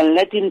 and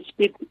let him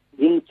speak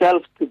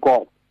himself to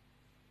God.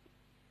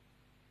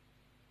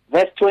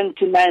 Verse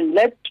 29,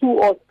 let 2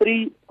 or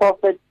 3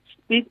 prophets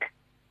speak,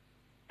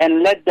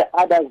 and let the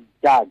others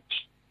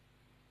judge.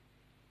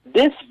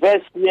 This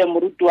verse here,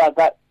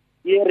 Murutuaga,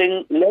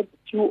 hearing, let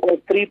 2 or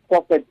 3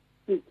 prophets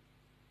speak,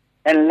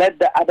 and let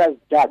the others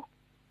judge.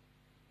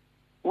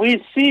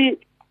 We see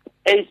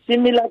a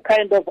similar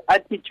kind of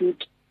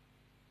attitude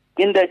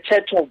in the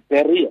church of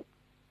Berea,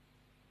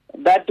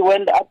 that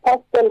when the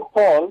Apostle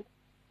Paul,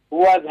 who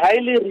was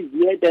highly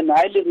revered and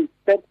highly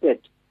respected,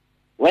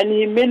 when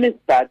he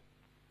ministered,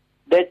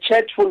 the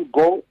church will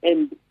go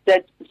and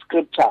search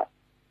scripture.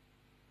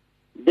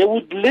 They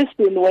would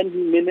listen when he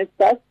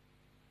ministers.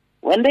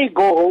 When they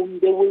go home,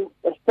 they will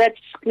search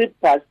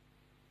scriptures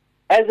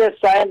as a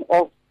sign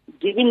of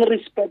giving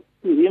respect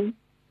to him,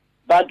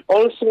 but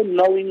also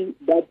knowing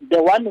that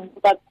the one who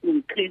must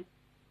increase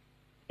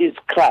is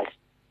Christ.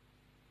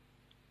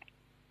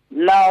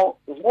 Now,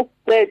 verse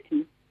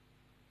 30,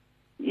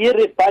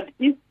 but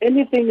if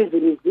anything is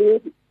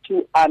revealed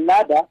to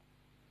another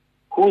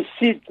who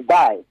sits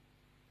by,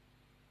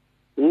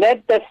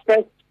 let the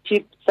first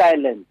keep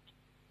silent.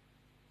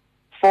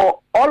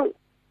 For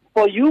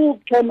you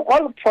can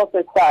all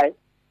prophesy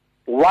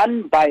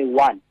one by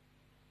one,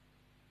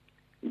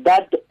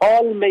 that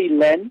all may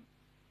learn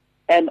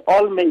and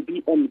all may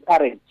be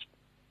encouraged.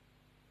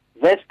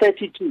 Verse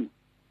 32,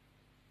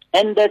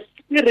 and the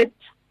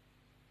spirits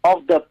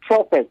of the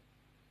prophets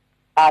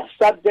are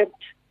subject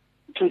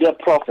to the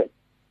prophet.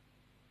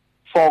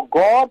 For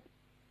God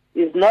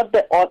is not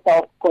the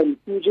author of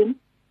confusion,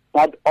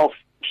 but of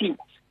peace,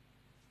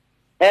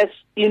 as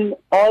in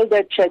all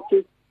the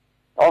churches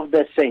of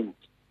the saints.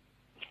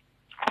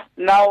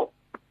 Now,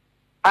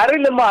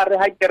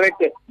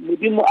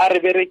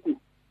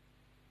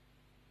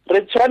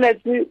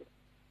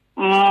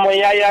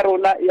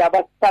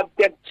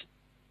 subject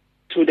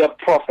to the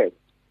prophet.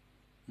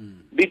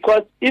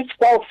 Because if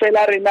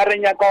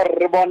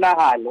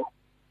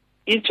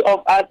each of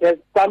us has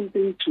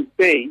something to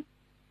say,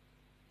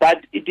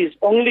 but it is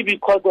only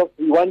because of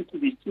we want to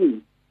be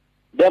seen,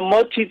 the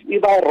motive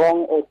is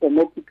wrong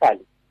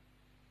automatically.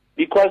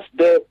 Because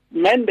the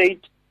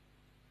mandate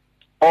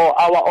or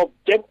our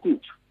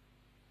objective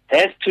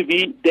has to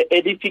be the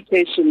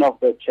edification of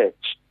the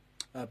church.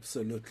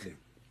 Absolutely.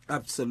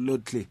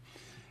 Absolutely.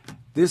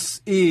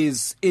 This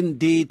is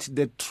indeed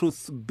the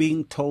truth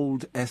being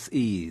told as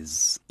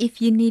is.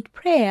 If you need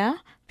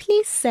prayer,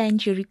 please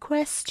send your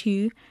request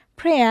to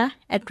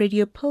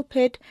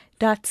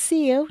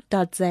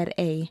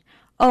prayer@radiopulpit.co.za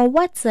or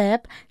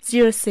WhatsApp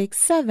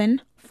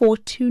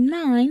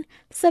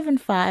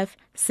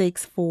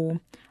 067-429-7564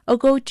 or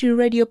go to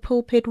Radio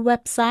Pulpit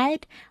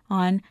website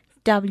on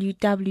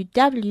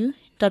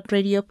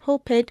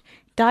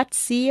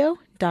www.radiopulpit.co.za.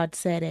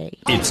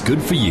 It's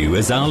good for you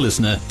as our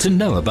listener to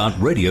know about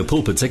Radio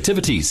Pulpit's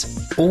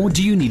activities. Or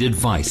do you need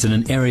advice in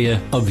an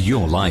area of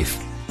your life?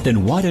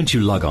 Then why don't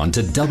you log on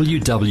to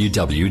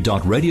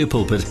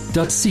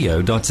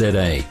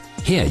www.radiopulpit.co.za.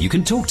 Here you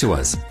can talk to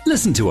us,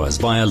 listen to us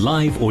via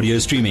live audio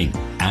streaming,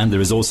 and there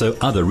is also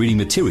other reading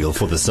material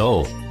for the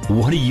soul.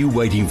 What are you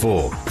waiting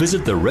for?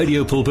 Visit the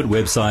Radio Pulpit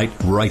website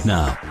right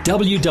now,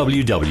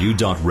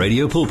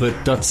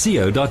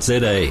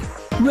 www.radiopulpit.co.za.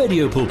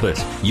 Radio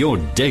Pulpit, your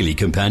daily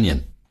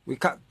companion. We're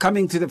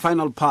coming to the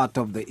final part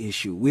of the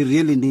issue. We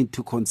really need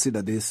to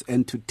consider this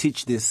and to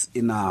teach this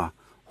in our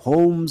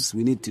homes.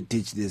 We need to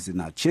teach this in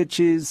our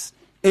churches,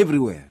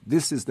 everywhere.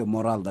 This is the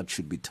morale that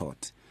should be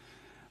taught.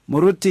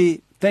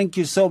 Moruti, thank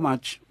you so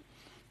much.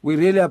 We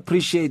really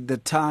appreciate the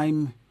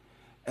time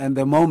and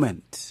the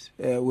moment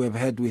we've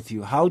had with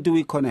you. How do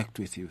we connect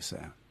with you,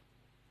 sir?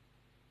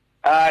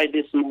 It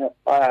is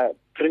my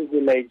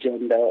privilege,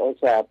 and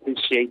also I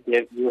appreciate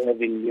you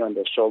having me on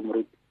the show,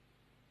 Moruti.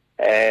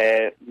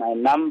 My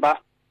number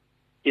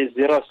is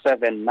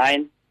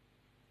 079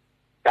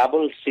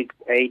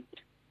 668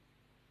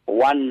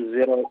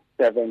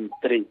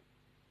 1073.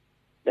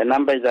 The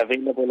number is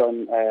available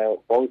on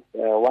both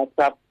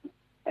WhatsApp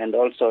and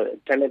also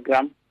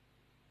Telegram.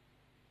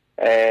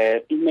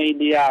 Email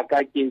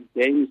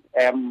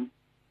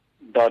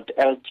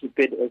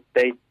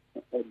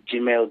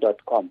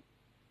james.lcupidestate@gmail.com.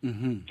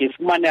 Ke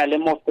fumane le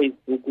mo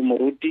Facebook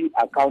Moruti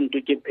account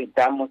ke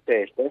Petamo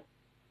Sese,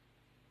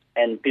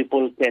 and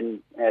people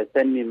can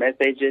send me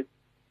messages.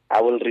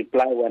 I will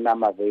reply when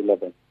I'm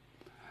available.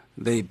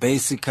 They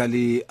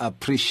basically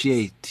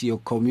appreciate your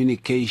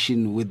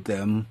communication with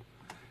them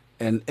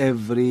and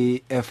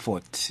every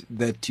effort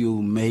that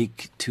you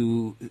make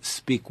to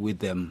speak with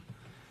them.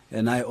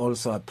 And I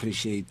also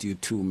appreciate you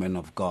too, men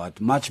of God.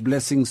 Much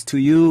blessings to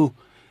you,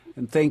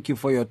 and thank you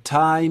for your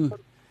time.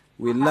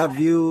 We love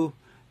you,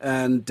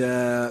 and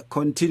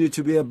continue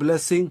to be a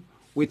blessing.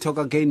 We talk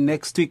again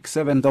next week,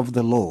 7th of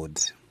the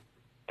Lord.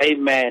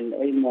 Amen.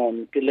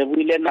 Amen.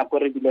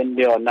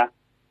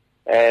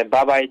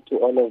 Bye-bye to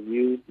all of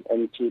you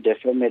and to the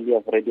family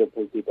of Radio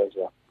Pulpit as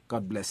well.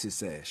 God bless you,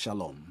 sir.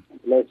 Shalom.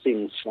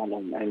 Blessings.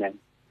 Shalom. Amen.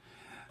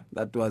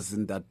 That was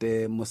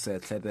Ndate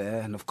Musetle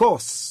there. And of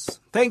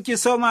course, thank you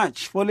so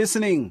much for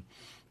listening.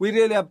 We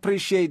really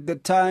appreciate the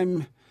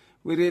time.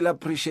 We really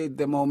appreciate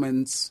the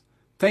moments.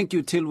 Thank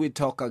you till we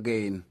talk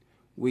again.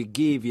 We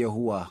give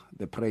Yahuwah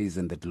the praise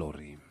and the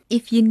glory.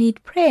 If you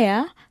need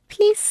prayer,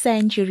 please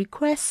send your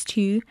request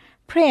to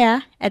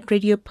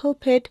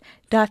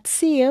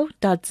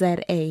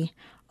prayer@radiopulpit.co.za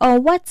or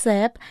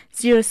WhatsApp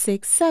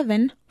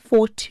 067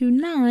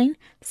 429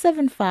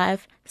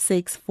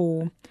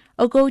 7564,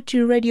 or go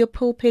to Radio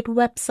Pulpit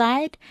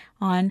website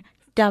on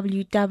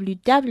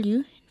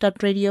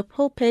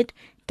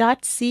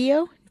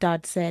www.radiopulpit.co.za.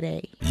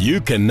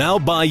 You can now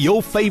buy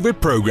your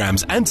favorite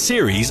programs and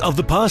series of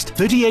the past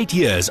 38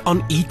 years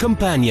on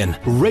eCompanion,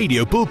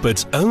 Radio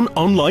Pulpit's own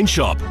online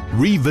shop.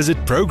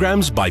 Revisit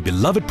programs by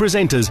beloved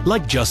presenters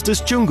like Justice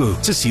Chungu,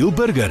 Cecile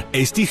Burger,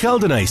 Esti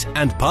Geldenhuys,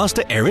 and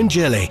Pastor Aaron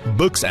Jelle.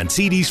 Books and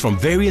CDs from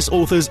various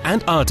authors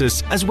and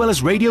artists, as well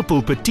as Radio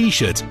Pulpit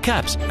t-shirts,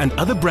 caps, and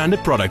other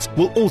branded products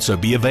will also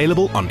be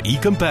available on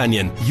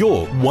eCompanion,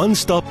 your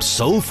one-stop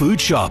soul food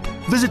shop.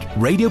 Visit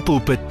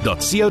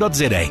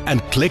radiopulpit.co.za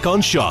and click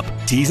on shop.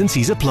 T's and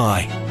C's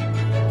apply.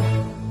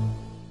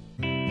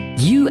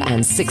 You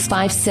and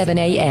 657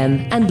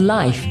 AM and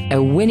life,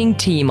 a winning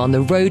team on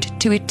the road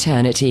to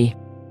eternity.